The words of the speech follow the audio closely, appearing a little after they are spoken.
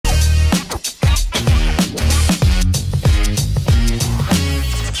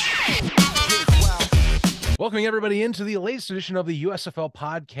Welcoming everybody into the latest edition of the USFL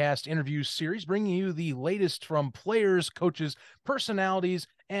podcast interview series, bringing you the latest from players, coaches, personalities,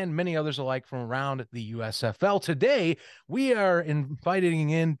 and many others alike from around the USFL. Today, we are inviting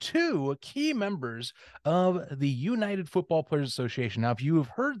in two key members of the United Football Players Association. Now, if you have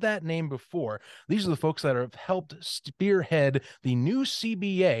heard that name before, these are the folks that have helped spearhead the new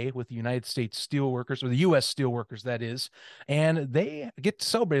CBA with the United States Steelworkers, or the U.S. Steelworkers, that is, and they get to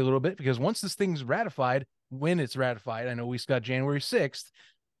celebrate a little bit because once this thing's ratified, when it's ratified, I know we got January 6th,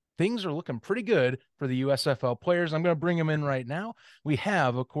 things are looking pretty good for the USFL players. I'm going to bring them in right now. We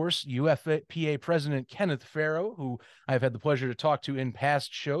have, of course, UFPA President Kenneth Farrow, who I've had the pleasure to talk to in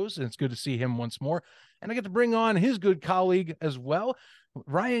past shows, and it's good to see him once more. And I get to bring on his good colleague as well,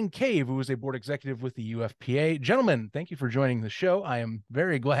 Ryan Cave, who is a board executive with the UFPA. Gentlemen, thank you for joining the show. I am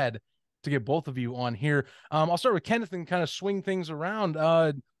very glad to get both of you on here. I'll start with Kenneth and kind of swing things around.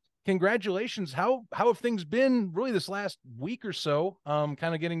 Congratulations. How have things been really this last week or so? Kind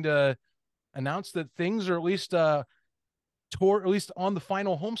of getting to announce that things are at least at least on the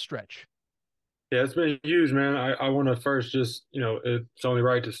final home stretch. Yeah, it's been huge, man. I want to first just, it's only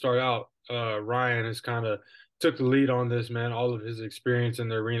right to start out. Ryan has kind of took the lead on this, man, all of his experience in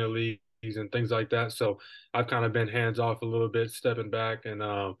the arena leagues and things like that. So I've kind of been hands off a little bit, stepping back, and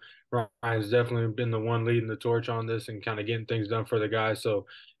Ryan's definitely been the one leading the torch on this and kind of getting things done for the guys. So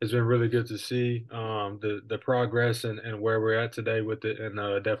it's been really good to see the progress and where we're at today with it, and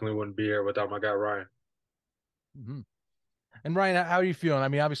definitely wouldn't be here without my guy Ryan. Mm-hmm. And Ryan, how are you feeling? I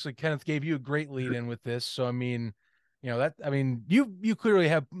mean, obviously Kenneth gave you a great lead in with this. So, I mean, you clearly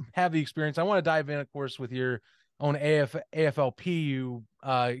have the experience. I want to dive in, of course, with your own AFLPU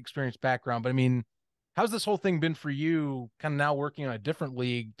experience background. But I mean, how's this whole thing been for you kind of now working on a different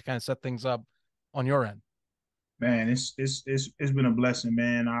league to kind of set things up on your end? Man, it's been a blessing,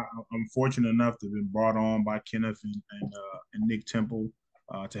 man. I'm fortunate enough to have been brought on by Kenneth and Nick Temple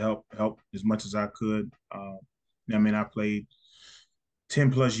to help as much as I could. I played 10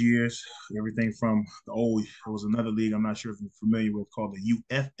 plus years, everything from there was another league I'm not sure if you're familiar with called the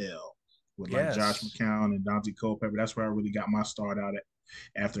UFL with like Josh McCown and Dante Culpepper. That's where I really got my start out at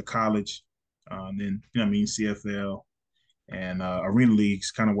after college. Then CFL and arena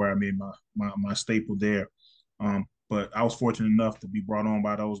leagues, kind of where I made my staple there. But I was fortunate enough to be brought on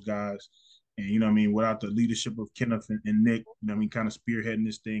by those guys. And, without the leadership of Kenneth and Nick, kind of spearheading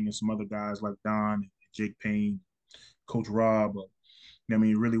this thing, and some other guys like Don and Jake Payne, Coach Rob,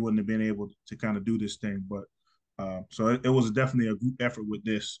 it really wouldn't have been able to kind of do this thing. But so it was definitely a group effort with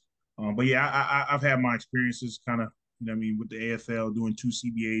this. But yeah, I've had my experiences kind of, with the AFL, doing 2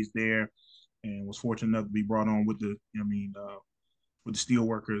 CBAs there, and was fortunate enough to be brought on with the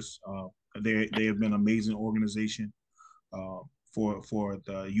Steelworkers. They have been an amazing organization for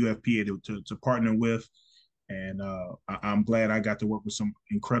the UFPA to partner with. And I'm glad I got to work with some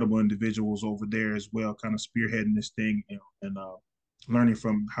incredible individuals over there as well, kind of spearheading this thing and learning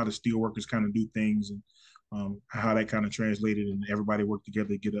from how the Steelworkers kind of do things and how that kind of translated, and everybody worked together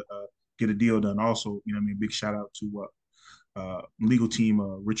to get a deal done. Also, big shout out to legal team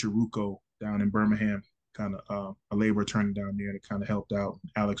Richard Rucco down in Birmingham, kind of a labor attorney down there that kind of helped out.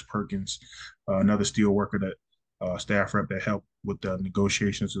 Alex Perkins, another Steelworker that staff rep that helped with the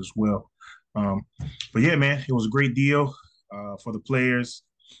negotiations as well. But yeah, man, it was a great deal for the players.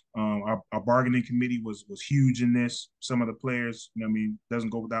 Our bargaining committee was huge in this. Some of the players, doesn't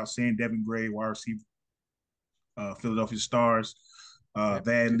go without saying, Devin Gray, wide receiver, Philadelphia Stars,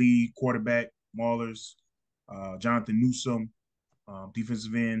 Vad Lee, quarterback, Maulers, Jonathan Newsome,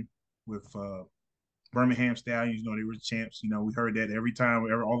 defensive end with Birmingham Stallions. They were the champs. We heard that every time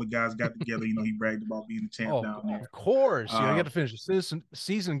all the guys got together, he bragged about being the champ down there. Of course. You got to finish the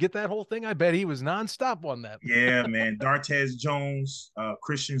season, get that whole thing. I bet he was nonstop on that. Yeah, man. Dartez Jones,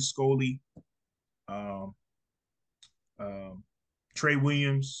 Christian Scoley, Trey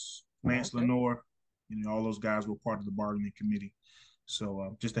Williams, Lance Lenore, all those guys were part of the bargaining committee.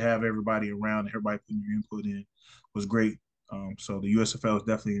 So just to have everybody around, everybody putting your input in was great. So the USFL is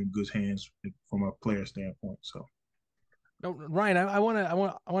definitely in good hands from a player standpoint. So, no, Ryan, I want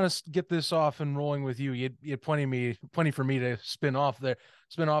to get this off and rolling with you. You had plenty for me to spin off there,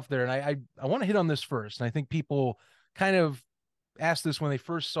 and I want to hit on this first. And I think people kind of asked this when they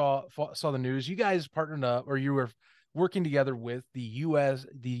first saw the news. You guys partnered up, or you were working together with the United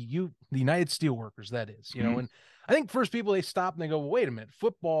Steelworkers. That is, and I think first people, they stop and they go, well, wait a minute,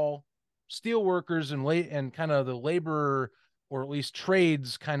 football, steelworkers, and kind of the labor, or at least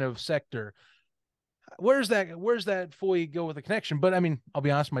trades kind of sector. Where's that fully go with the connection? But I mean, I'll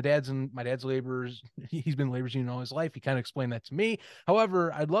be honest, my dad's laborers. He's been laborers union all his life. He kind of explained that to me.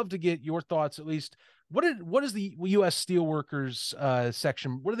 However, I'd love to get your thoughts, at least what is the U.S. Steelworkers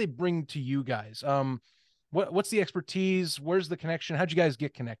section? What do they bring to you guys? What's the expertise? Where's the connection? How'd you guys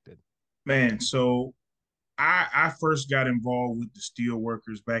get connected? Man, so I first got involved with the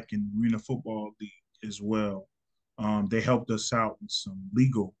Steelworkers back in Arena Football League as well. They helped us out with some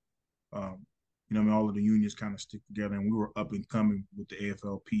legal, all of the unions kind of stick together, and we were up and coming with the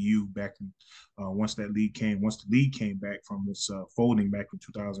AFL-PU back in once the league came back from its folding back in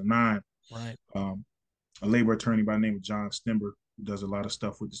 2009. Right. A labor attorney by the name of John Stember, who does a lot of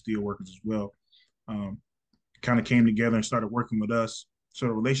stuff with the Steelworkers as well, kind of came together and started working with us. So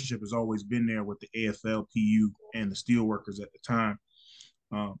the relationship has always been there with the AFL-PU and the Steelworkers at the time.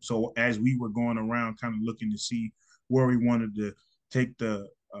 So as we were going around kind of looking to see where we wanted to take the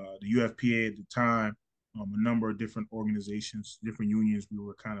UFPA at the time, a number of different organizations, different unions we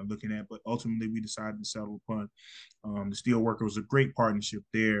were kind of looking at, but ultimately we decided to settle upon the Steelworker. Was a great partnership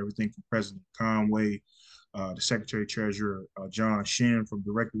there, everything from President Conway, the Secretary Treasurer, John Shin from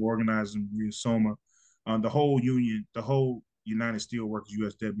Director Organizing, Maria Soma. The whole union, the whole United Steelworkers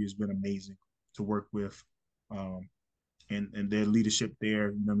USW has been amazing to work with, and their leadership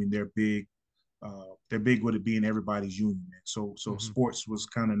there. They're big. They're big with it being everybody's union. So sports was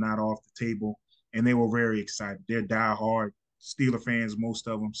kind of not off the table, and they were very excited. They're diehard Steeler fans, most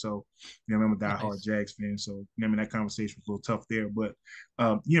of them. So I'm a diehard Jags fan. So that conversation was a little tough there, but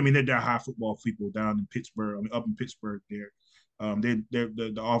they're diehard football people down in Pittsburgh. Up in Pittsburgh there.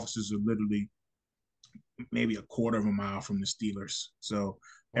 The offices are literally maybe a quarter of a mile from the Steelers. So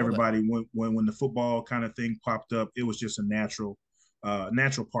everybody, when the football kind of thing popped up, it was just a natural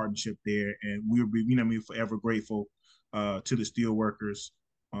partnership there, and we'll be, forever grateful to the Steelworkers.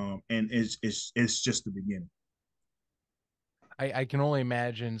 And it's just the beginning. I can only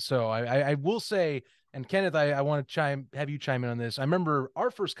imagine. So I will say, and Kenneth, I want to have you chime in on this. I remember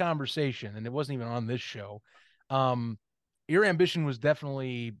our first conversation, and it wasn't even on this show. Your ambition was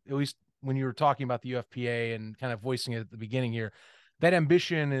definitely, at least when you were talking about the UFPA and kind of voicing it at the beginning here, that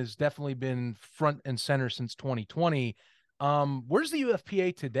ambition has definitely been front and center since 2020. Where's the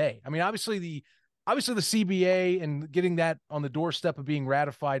UFPA today? I mean, obviously the CBA and getting that on the doorstep of being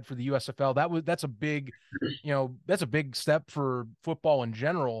ratified for the USFL, that's a big, that's a big step for football in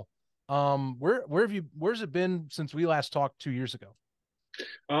general. Where's it been since we last talked 2 years ago?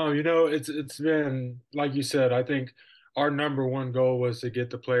 It's been, like you said, I think our number one goal was to get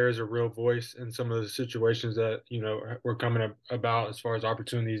the players a real voice in some of the situations that, were coming about as far as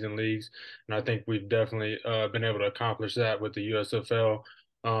opportunities in leagues. And I think we've definitely been able to accomplish that with the USFL.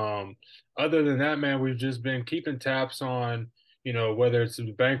 Other than that, man, we've just been keeping tabs on, whether it's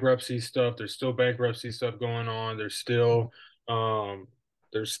the bankruptcy stuff, there's still bankruptcy stuff going on. There's still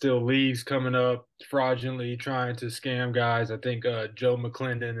leagues coming up fraudulently trying to scam guys. I think Joe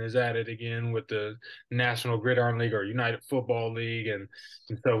McClendon is at it again with the National Gridiron League or United Football League. And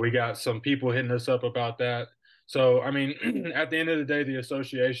so we got some people hitting us up about that. So, I mean, at the end of the day, the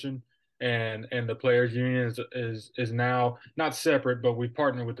association and the players union is now not separate, but we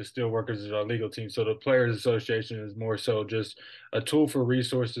partner with the Steelworkers as our legal team. So the players association is more so just a tool for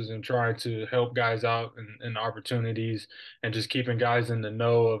resources and trying to help guys out and opportunities and just keeping guys in the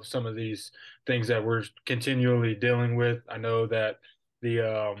know of some of these things that we're continually dealing with. I know that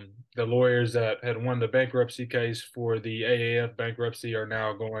the lawyers that had won the bankruptcy case for the AAF bankruptcy are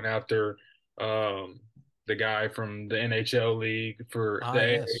now going after the guy from the NHL league for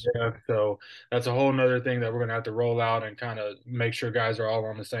the AAF. So that's a whole nother thing that we're going to have to roll out and kind of make sure guys are all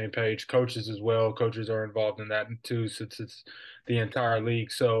on the same page. Coaches as well. Coaches are involved in that too, since it's the entire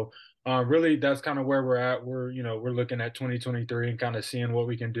league. So really that's kind of where we're at. We're looking at 2023 and kind of seeing what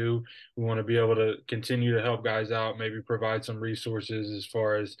we can do. We want to be able to continue to help guys out, maybe provide some resources as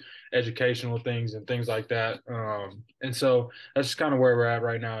far as educational things and things like that. And so that's just kind of where we're at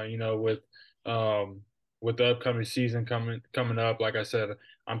right now, with the upcoming season coming up. Like I said,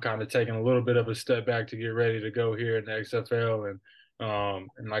 I'm kind of taking a little bit of a step back to get ready to go here in the XFL.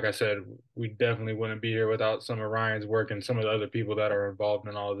 And like I said, we definitely wouldn't be here without some of Ryan's work and some of the other people that are involved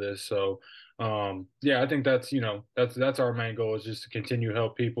in all of this. So, I think that's our main goal, is just to continue to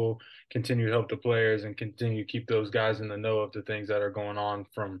help people, continue to help the players, and continue to keep those guys in the know of the things that are going on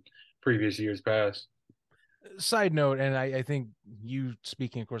from previous years past. Side note, and I think you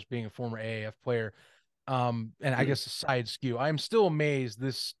speaking, of course, being a former AAF player, and I guess a side skew, I'm still amazed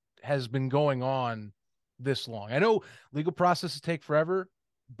this has been going on this long. I know legal processes take forever,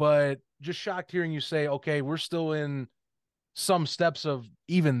 but just shocked hearing you say, okay, we're still in some steps of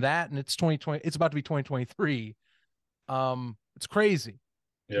even that, and it's 2020, it's about to be 2023. It's crazy,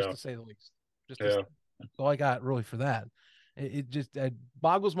 just to say the least. That's all I got really for that. It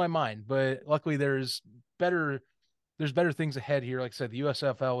boggles my mind, but luckily there's better things ahead here. Like I said, the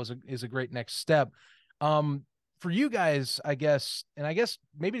USFL is a great next step. For you guys, I guess, and I guess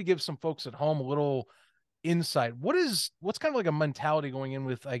maybe to give some folks at home a little insight, what's kind of like a mentality going in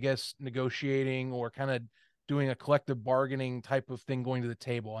with, I guess, negotiating or kind of doing a collective bargaining type of thing going to the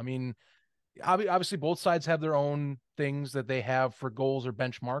table? I mean, obviously both sides have their own things that they have for goals or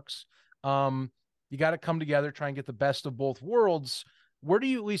benchmarks. You got to come together, try and get the best of both worlds. Where do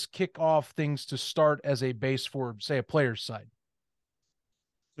you at least kick off things to start as a base for, say, a player's side?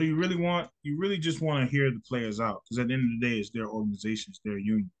 So you really just want to hear the players out, because at the end of the day, it's their organization, it's their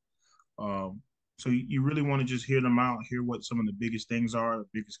union. Um, so you really want to just hear them out, hear what some of the biggest things are, the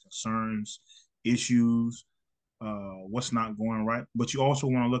biggest concerns, issues, what's not going right. But you also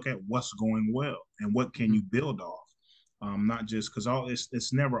want to look at what's going well and what can you build off. Not just because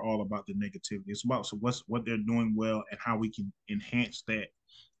it's never all about the negativity. It's about what they're doing well and how we can enhance that,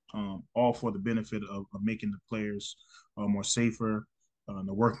 all for the benefit of making the players more safer,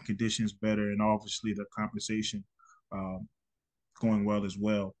 the working conditions better, and obviously the compensation going well as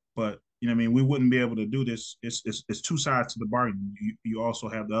well. But I mean, we wouldn't be able to do this. It's two sides to the bargain. You also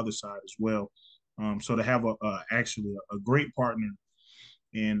have the other side as well. So to have actually a great partner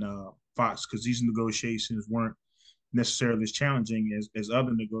in Fox, because these negotiations weren't necessarily as challenging as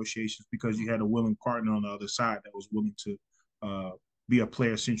other negotiations, because you had a willing partner on the other side that was willing to be a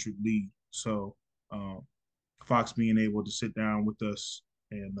player-centric league. So Fox being able to sit down with us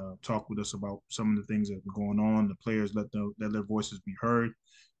and talk with us about some of the things that were going on, the players let their voices be heard,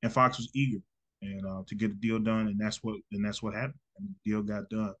 and Fox was eager and to get the deal done, and that's what happened. And the deal got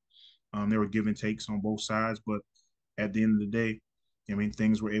done. There were give and takes on both sides, but at the end of the day, I mean,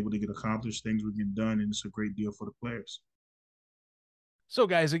 things were able to get accomplished, things were getting done, and it's a great deal for the players. So,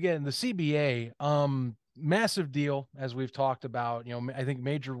 guys, again, the CBA, massive deal, as we've talked about. I think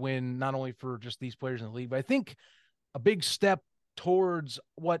major win not only for just these players in the league, but I think a big step towards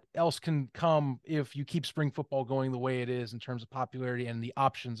what else can come if you keep spring football going the way it is in terms of popularity and the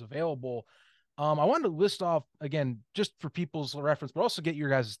options available. I wanted to list off again, just for people's reference, but also get your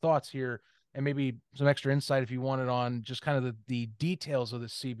guys' thoughts here and maybe some extra insight if you wanted on just kind of the details of the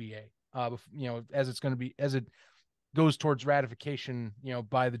CBA. As it goes towards ratification,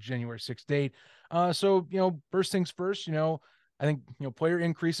 by the January 6th date. So, first things first, I think, player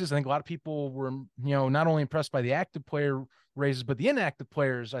increases. I think a lot of people were, not only impressed by the active player raises, but the inactive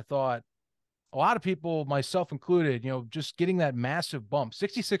players. I thought a lot of people, myself included, just getting that massive bump,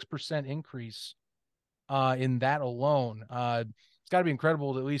 66% increase in that alone. It's got to be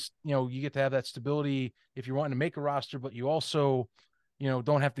incredible that at least, you get to have that stability if you're wanting to make a roster, but you also,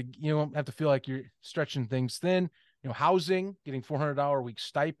 don't have to feel like you're stretching things thin. Housing, getting $400 a week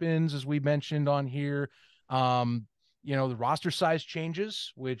stipends, as we mentioned on here. The roster size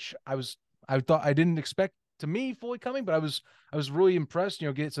changes, which I thought I didn't expect to me fully coming, but I was really impressed.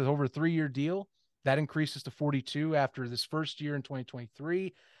 It's over a 3-year deal that increases to 42 after this first year in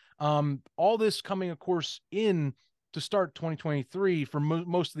 2023. All this coming, of course, in to start 2023 for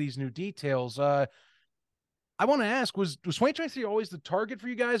most of these new details. I want to ask, was 2023 always the target for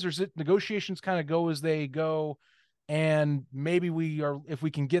you guys, or is it negotiations kind of go as they go? And maybe if we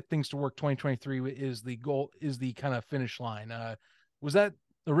can get things to work, 2023 is the goal, is the kind of finish line. Was that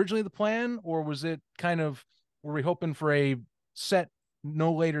originally the plan, or was it were we hoping for a set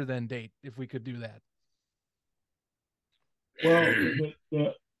no later than date if we could do that? Well,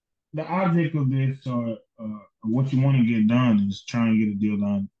 the object of this, or what you want to get done, is try and get a deal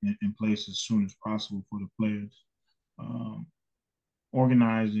done in place as soon as possible for the players.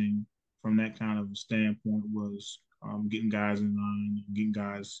 Organizing from that kind of a standpoint was getting guys in line, getting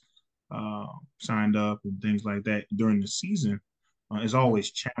guys signed up, and things like that during the season is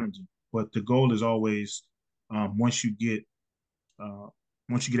always challenging. But the goal is always once you get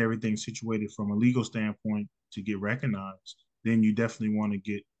everything situated from a legal standpoint to get recognized, then you definitely want to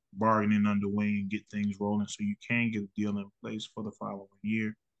get bargaining underway and get things rolling so you can get a deal in place for the following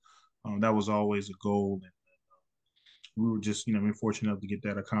year. That was always a goal, and we were just, fortunate enough to get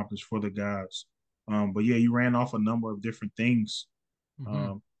that accomplished for the guys. But yeah, you ran off a number of different things,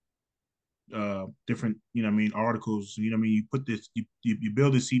 different, articles. You put this, you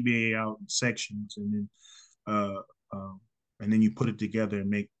build the CBA out in sections, and then you put it together and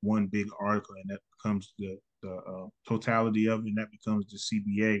make one big article, and that becomes the totality of it, and that becomes the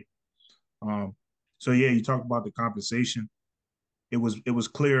CBA. So yeah, you talk about the compensation. It was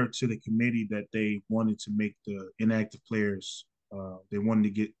clear to the committee that they wanted to make the inactive players They wanted to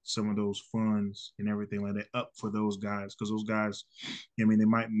get some of those funds and everything like that up for those guys, because those guys, I mean, they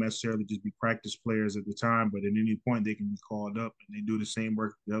might necessarily just be practice players at the time, but at any point they can be called up and they do the same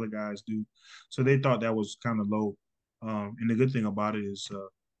work the other guys do. So they thought that was kind of low. And the good thing about it is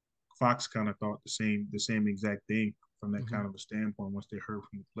Fox kind of thought the same exact thing from that kind of a standpoint once they heard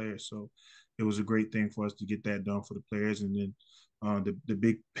from the players. So it was a great thing for us to get that done for the players, and then the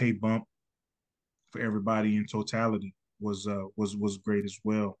big pay bump for everybody in totality was great as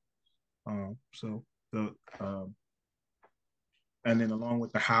well. So the and then along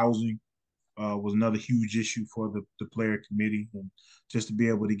with the housing was another huge issue for the player committee, and just to be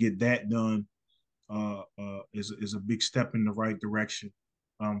able to get that done is a big step in the right direction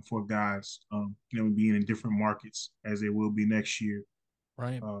for guys, being in different markets as they will be next year.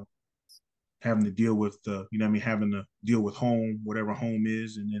 Right. Having to deal with having to deal with home, whatever home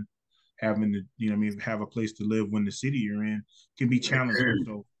is, and then having to, have a place to live when the city you're in can be challenging.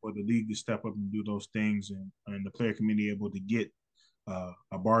 So for the league to step up and do those things, and the player committee able to get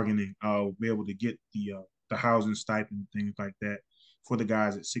a bargaining, be able to get the housing stipend, things like that for the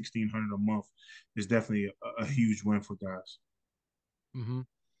guys at $1,600 a month is definitely a huge win for guys. Mm-hmm.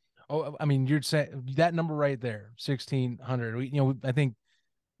 Oh, I mean, you're saying that number right there, 1,600. I think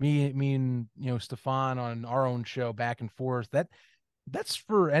me and Stefan on our own show back and forth. That's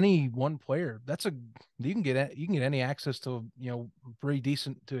for any one player. You can get any access to a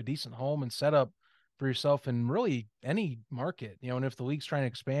decent home and setup for yourself in really any market. And if the league's trying to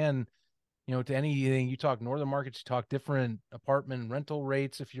expand, to anything, you talk northern markets, you talk different apartment rental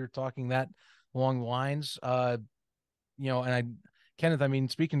rates. If you're talking that along the lines, Kenneth, I mean,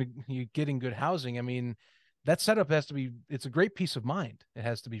 speaking to you getting good housing, I mean, that setup it's a great peace of mind. It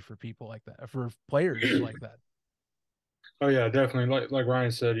has to be for people like that, for players like that. Oh yeah, definitely. Like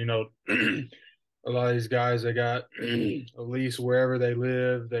Ryan said, a lot of these guys, they got a lease wherever they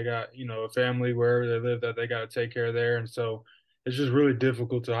live. They got, a family wherever they live that they got to take care of there. And so it's just really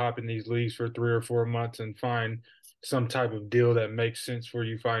difficult to hop in these leagues for 3 or 4 months and find some type of deal that makes sense for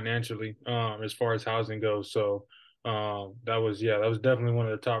you financially, as far as housing goes. So that was definitely one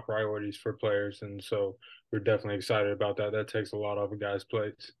of the top priorities for players. And so we're definitely excited about that. That takes a lot off a guy's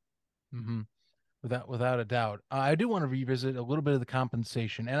plates. Mm-hmm. Without a doubt. I do want to revisit a little bit of the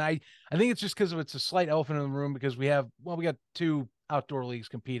compensation. And I think it's just because it's a slight elephant in the room, because we got 2 outdoor leagues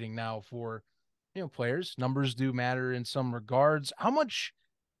competing now for, players. Numbers do matter in some regards. How much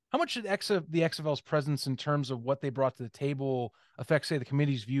did the XFL's presence in terms of what they brought to the table affect, say, the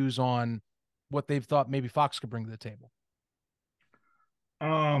committee's views on what they've thought maybe Fox could bring to the table?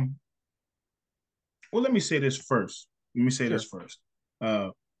 Well, let me say this first. Because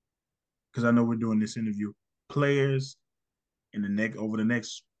I know we're doing this interview. Players over the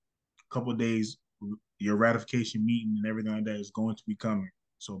next couple of days, your ratification meeting and everything like that is going to be coming.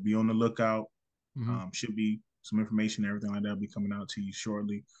 So be on the lookout. Mm-hmm. Should be some information, everything like that will be coming out to you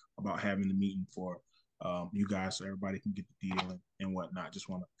shortly about having the meeting for you guys, so everybody can get the deal and whatnot. Just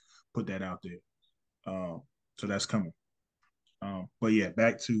want to put that out there. So that's coming. But yeah,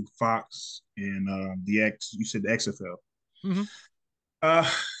 back to Fox and you said the XFL. Mm-hmm.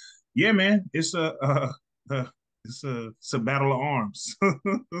 Yeah, man, it's a battle of arms.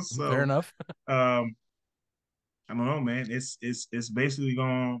 So fair enough. I don't know, man. It's basically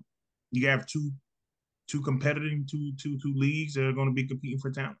going. You have two leagues that are going to be competing for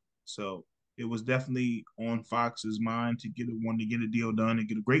talent. So it was definitely on Fox's mind to get a deal done and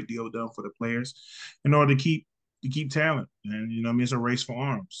get a great deal done for the players in order to keep talent. And it's a race for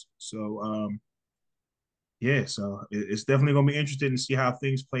arms. So yeah, so it's definitely going to be interesting to see how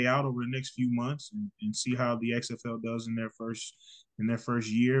things play out over the next few months and see how the XFL does in their first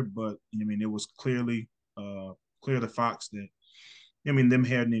year. But it was clear to Fox that them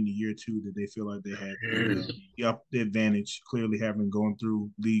heading into year 2 that they feel like they had the advantage, clearly having gone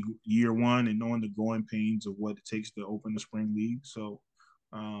through league year 1 and knowing the growing pains of what it takes to open the spring league. So,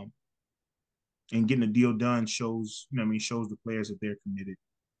 and getting a deal done shows the players that they're committed.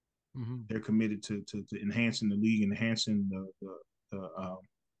 Mm-hmm. They're committed to enhancing the league and enhancing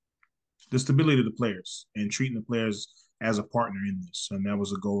the stability of the players and treating the players as a partner in this. And that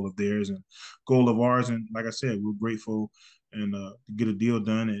was a goal of theirs and goal of ours. And like I said, we're grateful and to get a deal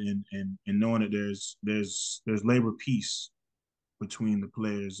done and knowing that there's labor peace between the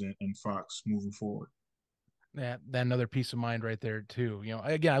players and Fox moving forward. That another peace of mind right there too.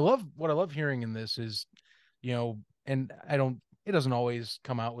 Again, I love hearing in this is, and it doesn't always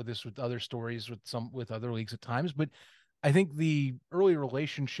come out with other stories with other leagues at times, but I think the early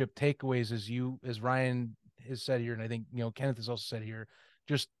relationship takeaways, as Ryan has said here, and I think Kenneth has also said here,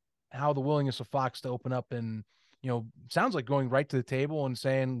 just how the willingness of Fox to open up and sounds like going right to the table and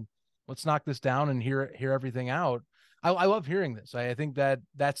saying, let's knock this down and hear everything out. I love hearing this. I think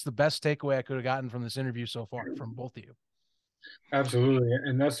that's the best takeaway I could have gotten from this interview so far from both of you. Absolutely.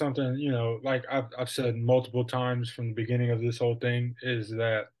 And that's something, like I've said multiple times from the beginning of this whole thing is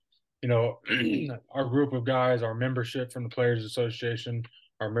that, our group of guys, our membership from the Players Association,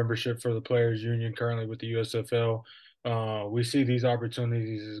 our membership for the Players Union currently with the USFL, we see these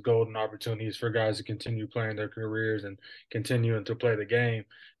opportunities as golden opportunities for guys to continue playing their careers and continuing to play the game.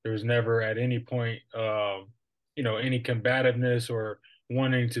 There was never at any point, any combativeness or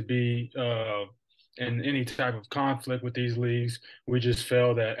wanting to be in any type of conflict with these leagues. We just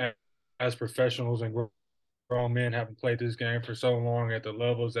felt that as professionals and grown men having played this game for so long at the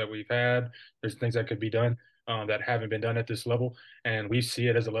levels that we've had, there's things that could be done that haven't been done at this level. And we see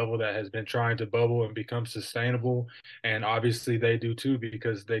it as a level that has been trying to bubble and become sustainable. And obviously they do too,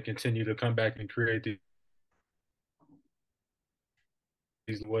 because they continue to come back and create these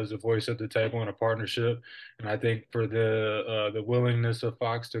was a voice at the table and a partnership. And I think for the willingness of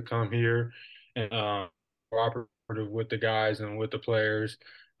Fox to come here and cooperative with the guys and with the players,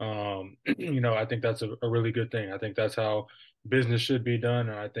 I think that's a really good thing. I think that's how business should be done.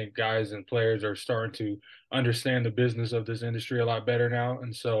 And I think guys and players are starting to understand the business of this industry a lot better now.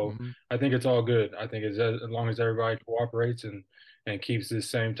 And so I think it's all good. I think as long as everybody cooperates and keeps this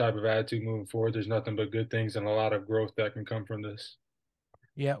same type of attitude moving forward, there's nothing but good things and a lot of growth that can come from this.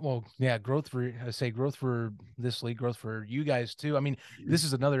 Yeah, well, yeah, growth for this league, growth for you guys too. I mean, this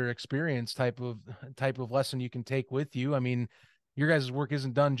is another experience type of lesson you can take with you. I mean, your guys' work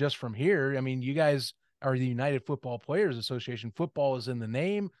isn't done just from here. I mean, you guys are the United Football Players Association. Football is in the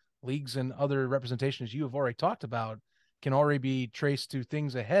name. Leagues and other representations you have already talked about can already be traced to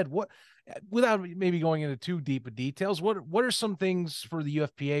things ahead. What, without maybe going into too deep of details, what are some things for the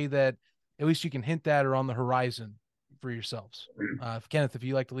UFPA that at least you can hint at or on the horizon for yourselves? Kenneth, if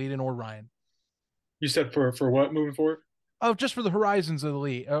you like to lead in, or Ryan. You said for what moving forward? Oh, just for the horizons of the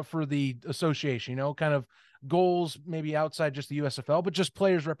league, for the association, kind of goals maybe outside just the USFL, but just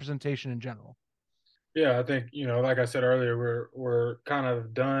players representation in general. Yeah, I think, like I said earlier, we're kind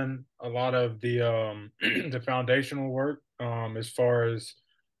of done a lot of the the foundational work as far as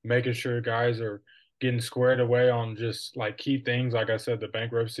making sure guys are getting squared away on just like key things. Like I said, the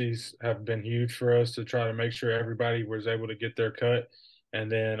bankruptcies have been huge for us to try to make sure everybody was able to get their cut.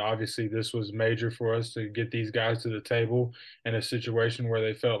 And then obviously this was major for us to get these guys to the table in a situation where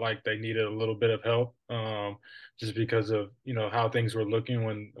they felt like they needed a little bit of help. Just because of how things were looking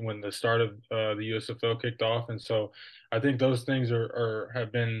when the start of the USFL kicked off, and so I think those things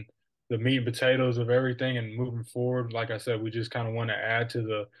have been the meat and potatoes of everything. And moving forward, like I said, we just kind of want to add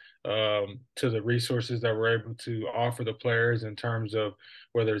to the resources that we're able to offer the players in terms of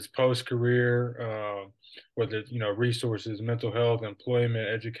whether it's post career, whether it's resources, mental health, employment,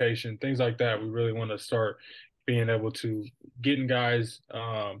 education, things like that. We really want to start being able to getting guys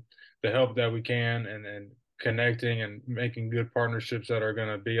the help that we can and connecting and making good partnerships that are going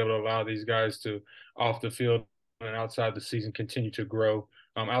to be able to allow these guys to, off the field and outside the season, continue to grow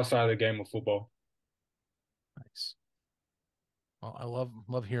outside of the game of football. Nice. Well, I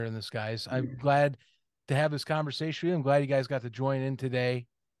love hearing this, guys. I'm glad to have this conversation with you. I'm glad you guys got to join in today,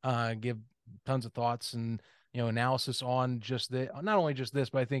 give tons of thoughts and analysis on just not only just this,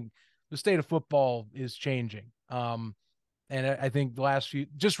 but I think the state of football is changing. And I think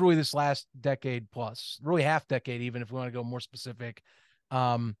this last decade plus, really half decade, even if we want to go more specific,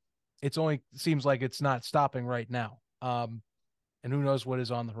 it's only seems like it's not stopping right now. And who knows what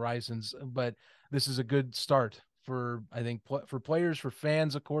is on the horizons, but this is a good start for, I think, for players, for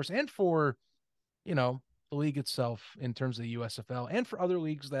fans, of course, and for, the league itself in terms of the USFL and for other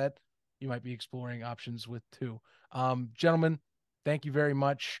leagues that you might be exploring options with too. Gentlemen, thank you very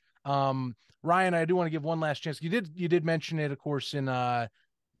much. Ryan, I do want to give one last chance. You did mention it, of course, in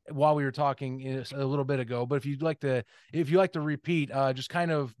while we were talking a little bit ago, but if you'd like to repeat, just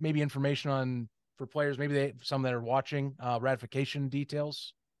kind of maybe information on for players, maybe some that are watching, ratification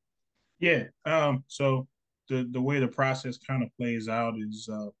details. Yeah. So the way the process kind of plays out is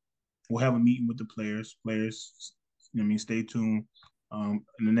we'll have a meeting with the players. Stay tuned. In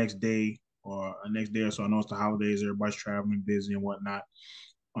the next day or so. I know it's the holidays, everybody's traveling, busy and whatnot.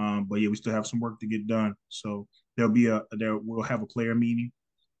 But yeah, we still have some work to get done. So we'll have a player meeting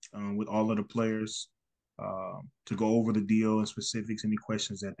with all of the players to go over the deal and specifics, any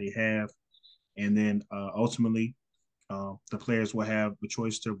questions that they have. And then ultimately, the players will have the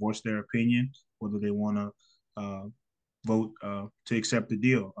choice to voice their opinion, whether they want to vote to accept the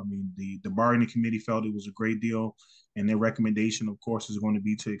deal. I mean, The bargaining committee felt it was a great deal, and their recommendation, of course, is going to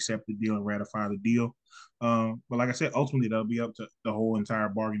be to accept the deal and ratify the deal. But like I said, ultimately, that'll be up to the whole entire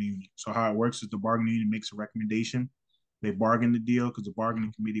bargaining unit. So how it works is the bargaining unit makes a recommendation. They bargain the deal because the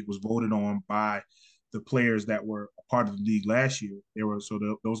bargaining committee was voted on by the players that were a part of the league last year.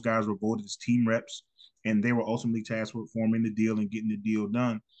 Those guys were voted as team reps, and they were ultimately tasked with forming the deal and getting the deal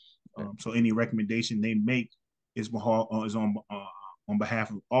done. So any recommendation they make is on behalf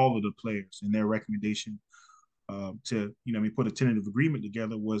of all of the players, and their recommendation to put a tentative agreement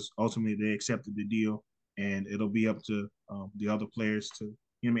together was ultimately they accepted the deal, and it'll be up to the other players to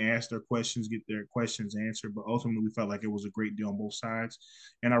ask their questions, get their questions answered. But ultimately, we felt like it was a great deal on both sides,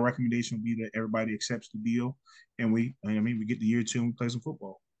 and our recommendation would be that everybody accepts the deal, and we get the year 2 and we play some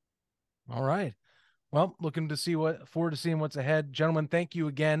football. All right. Well, forward to seeing what's ahead. Gentlemen, thank you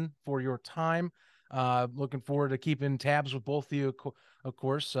again for your time. Looking forward to keeping tabs with both of you, of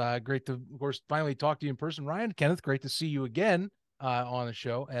course. Great to, of course, finally talk to you in person. Ryan, Kenneth, great to see you again on the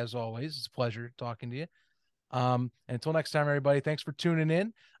show, as always. It's a pleasure talking to you. And until next time, everybody, thanks for tuning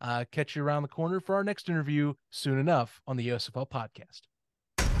in. Catch you around the corner for our next interview soon enough on the USFL podcast.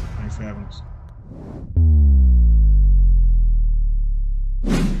 Thanks for having us.